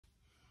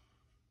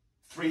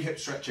3 hip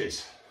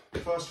stretches. The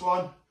first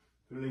one,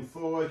 going to lean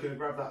forward, going to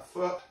grab that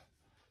foot,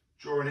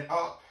 drawing it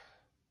up.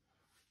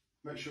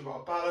 Make sure we've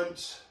got a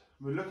balance.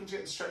 We're looking to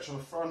get the stretch on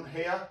the front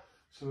here.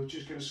 So we're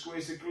just going to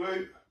squeeze the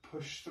glute,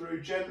 push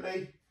through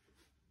gently.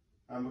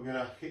 And we're going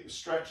to keep the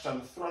stretch down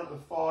the front of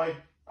the thigh,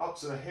 up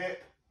to the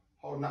hip,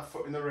 holding that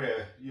foot in the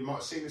rear. You might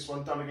have seen this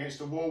one done against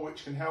the wall,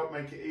 which can help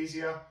make it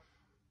easier.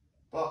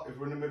 But if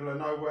we're in the middle of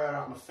nowhere,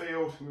 out in the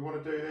field, and we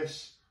want to do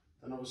this,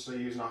 then obviously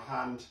using our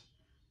hand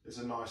is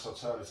a nice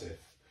alternative.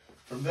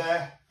 From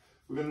there,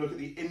 we're going to look at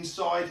the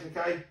inside,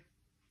 okay?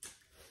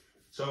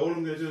 So all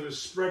I'm going to do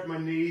is spread my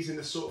knees in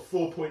this sort of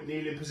 4-point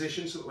kneeling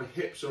position so that my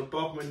hips are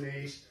above my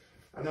knees.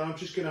 And then I'm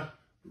just going to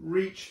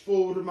reach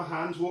forward with my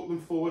hands, walk them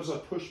forward as I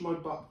push my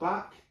butt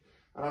back.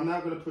 And I'm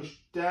now going to push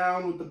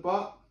down with the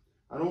butt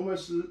and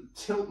almost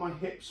tilt my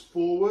hips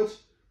forward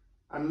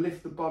and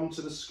lift the bum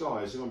to the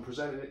sky. So I'm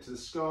presenting it to the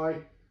sky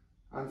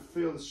and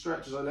feel the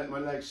stretch as I let my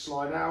legs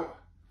slide out.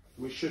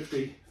 We should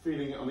be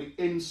feeling it on the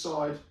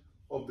inside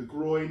of the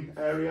groin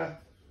area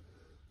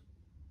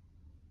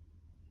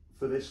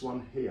for this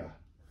one here.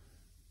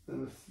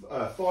 And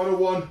the final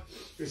one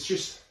is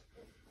just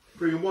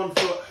bringing one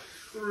foot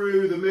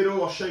through the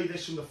middle. I'll show you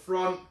this from the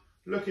front,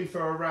 looking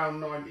for around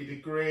 90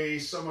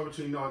 degrees, somewhere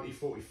between 90 and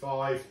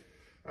 45.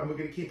 And we're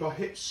going to keep our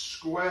hips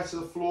square to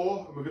the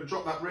floor, and we're going to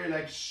drop that rear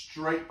leg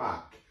straight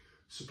back.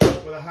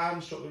 Support with the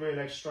hands, drop the rear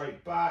leg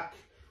straight back.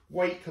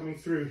 Weight coming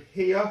through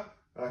here,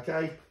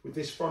 okay, with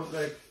this front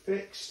leg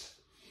fixed.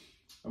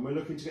 And we're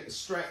looking to get the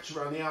stretch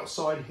around the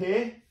outside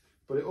here,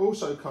 but it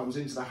also comes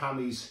into the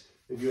hammies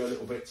if you're a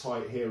little bit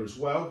tight here as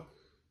well.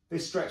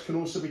 This stretch can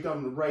also be done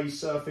on a raised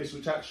surface,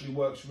 which actually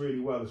works really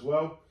well as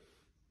well.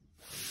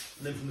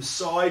 And then from the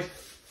side,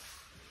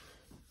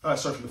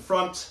 from the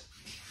front,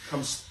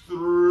 comes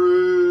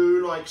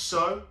through like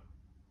so,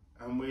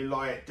 and we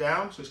lie it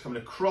down. So it's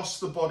coming across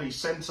the body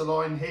center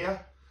line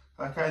here.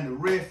 Okay, and the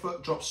rear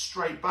foot drops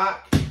straight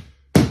back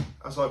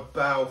as I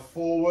bow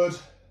forward,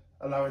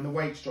 allowing the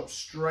weight to drop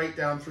straight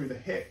down through the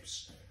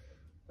hips.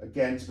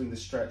 Again, to bring the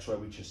stretch where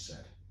we just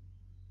said.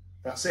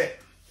 That's it.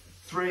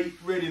 3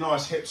 really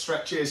nice hip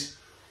stretches,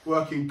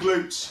 working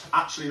glutes.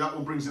 Actually, that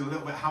one brings in a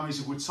little bit of hammies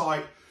if we're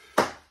tight.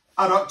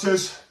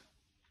 Adductors,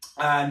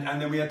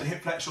 and then we had the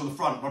hip flexor on the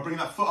front. By bringing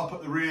that foot up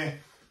at the rear,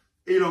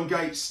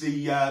 elongates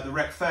the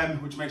rec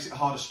fem, which makes it a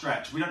harder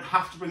stretch. We don't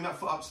have to bring that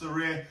foot up to the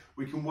rear.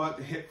 We can work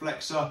the hip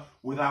flexor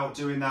without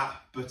doing that,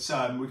 but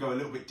we go a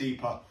little bit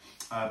deeper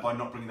by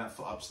not bringing that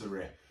foot up to the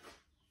rear.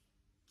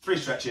 3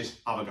 stretches,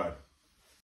 have a go.